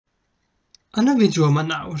Yn y fideo yma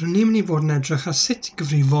nawr, ni'n mynd i fod yn edrych ar sut i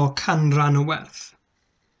gyfrifo canran o werth.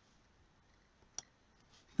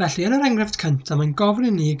 Felly, yn yr enghraifft cyntaf, mae'n gofyn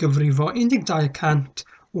i ni gyfrifo 12%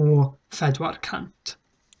 o 400.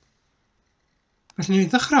 Felly,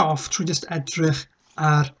 ni'n ddechrau off trwy just edrych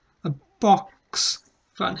ar y bocs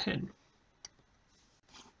fan hyn.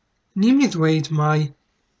 Ni'n mynd i ddweud mai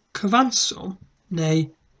cyfanswm neu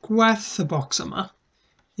gwerth y bocs yma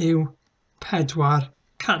yw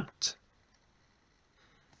 400.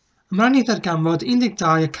 Mae rhaid ni ddarganfod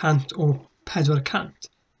 12% o 400.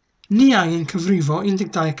 Ni angen cyfrifo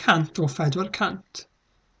 12% o 400.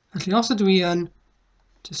 Felly os ydw i yn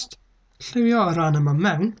just lliwio y ran yma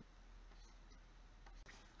mewn,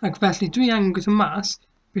 ac felly dwi angen gweithio mas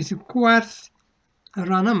beth yw gwerth y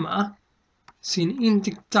ran yma sy'n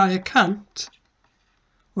 12%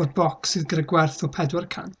 o'r bocs sydd gyda gwerth o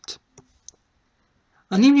 400.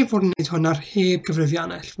 A ni'n mynd i fod yn gwneud hwn ar heb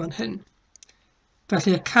gyfrifiannell fan hyn.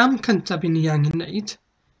 Felly y cam cyntaf i ni angen wneud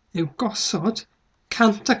yw gosod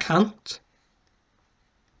 100%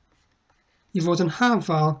 i fod yn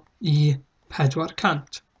hafal i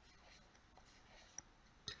 400.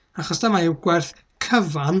 Achos dyma yw gwerth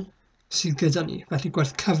cyfan sydd gyda ni, felly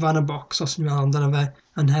gwerth cyfan y bocs os ni'n meddwl amdano fe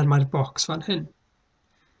yn nhermau'r bocs fan hyn.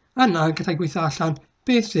 Yna gallai gweithio allan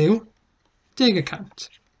beth yw 10%.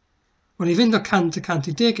 Wel, i fynd o 100%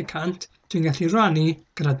 i 10%, dwi'n gallu rannu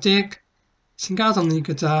gyda 10 sy'n gadael ni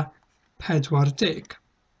gyda 40.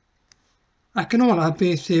 Ac yn ola,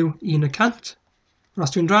 beth yw 1%? Wel,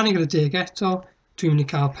 os dwi'n rannu gyda 10 eto, dwi'n mynd i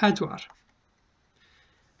cael 4.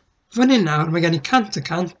 Fan hyn nawr, mae gen i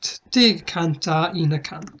 100%, 10% a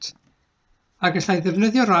 1%. A gallai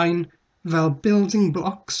ddefnyddio rhain fel building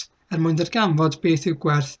blocks mwyn darganfod beth yw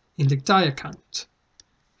gwerth 12%.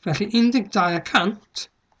 Felly 12%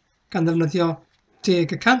 gan ddefnyddio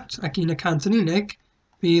 10% ac 1% yn unig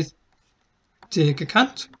bydd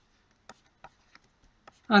 10%,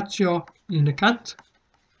 adio 1%,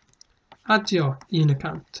 adio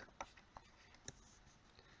 1%.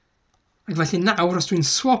 Ac felly nawr, os dwi'n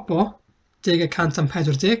swapo 10% am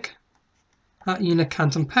 40 a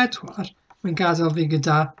 1% am 4, mae'n gadael fi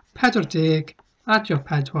gyda 40, adio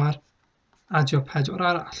 4, adio 4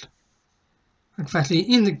 arall. Ac felly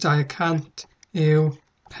 12% yw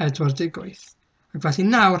 48. Ac felly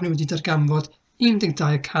nawr ni wedi darganfod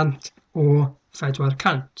 12% o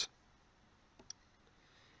 400.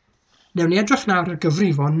 Newn ni edrych nawr ar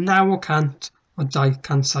gyfrifo 9% o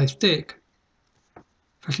 270.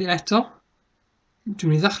 Felly eto,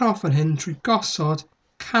 dwi'n mynd i ddechrau off fan hyn trwy gosod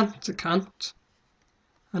 100%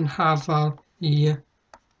 yn hafal i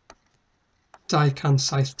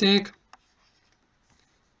 270.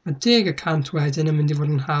 Mae 10% wedyn yn mynd i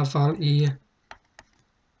fod yn hafal i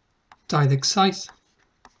 27.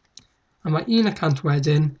 A mae 1%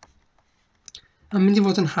 wedyn yn mynd i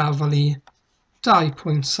fod yn hafal i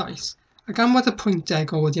 2.7. Ac am fod y pwynt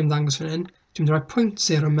degol wedi ymddangos fan hyn, dwi'n mynd i roi pwynt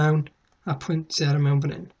 0 mewn a pwynt 0 mewn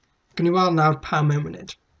fan hyn. Gan i weld nawr pa mewn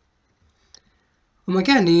munud. Ond mae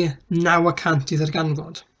gen i 9% i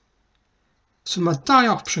ddarganfod. So mae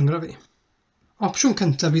 2 opsiwn gyda fi. Opsiwn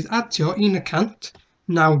cyntaf fydd adio 1%,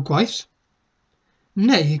 9 gwaith,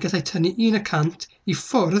 neu gallai tynnu 1% i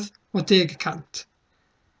ffwrdd o 10%.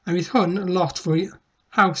 A bydd hwn yn lot fwy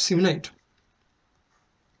haws i wneud.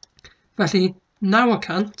 Felly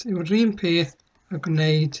 9% yw'r un peth a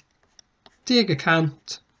gwneud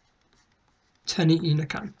 10% tynnu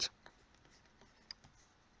 1%.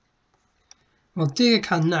 Wel,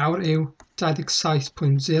 10% nawr yw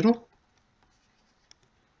 27.0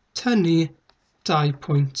 tynnu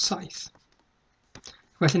 2.7.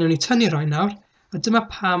 Felly newn ni tynnu rhoi nawr, a dyma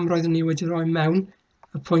pam roeddwn ni wedi rhoi mewn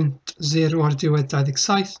y pwynt 0 ar diwedd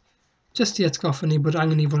 27, jyst i atgoffa ni bod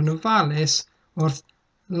angen i fod yn ofalus wrth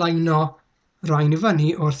laino rhain i fyny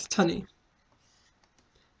wrth tynnu.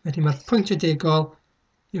 Felly mae'r pwyntiau degol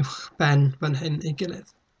uwch ben fan hyn ei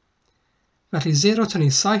gilydd. Felly 0 tynnu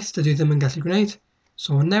 7 dydw i ddim yn gallu gwneud,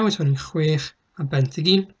 so newid hwn i 6 a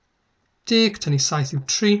 21. 10 tynnu 7 yw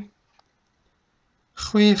 3.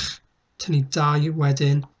 6 tynnu 2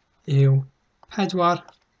 wedyn yw 4.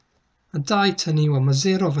 A 2 tynnu, wel mae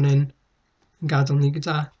 0 fan hyn yn gadael ni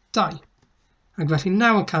gyda 2. Ac felly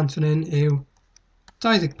 9% fan hyn yw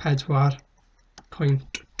 24.3.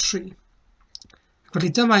 Felly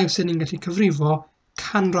dyma yw sut ni'n gallu cyfrifo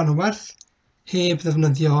canran o werth heb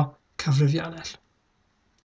ddefnyddio cyfrifiannell.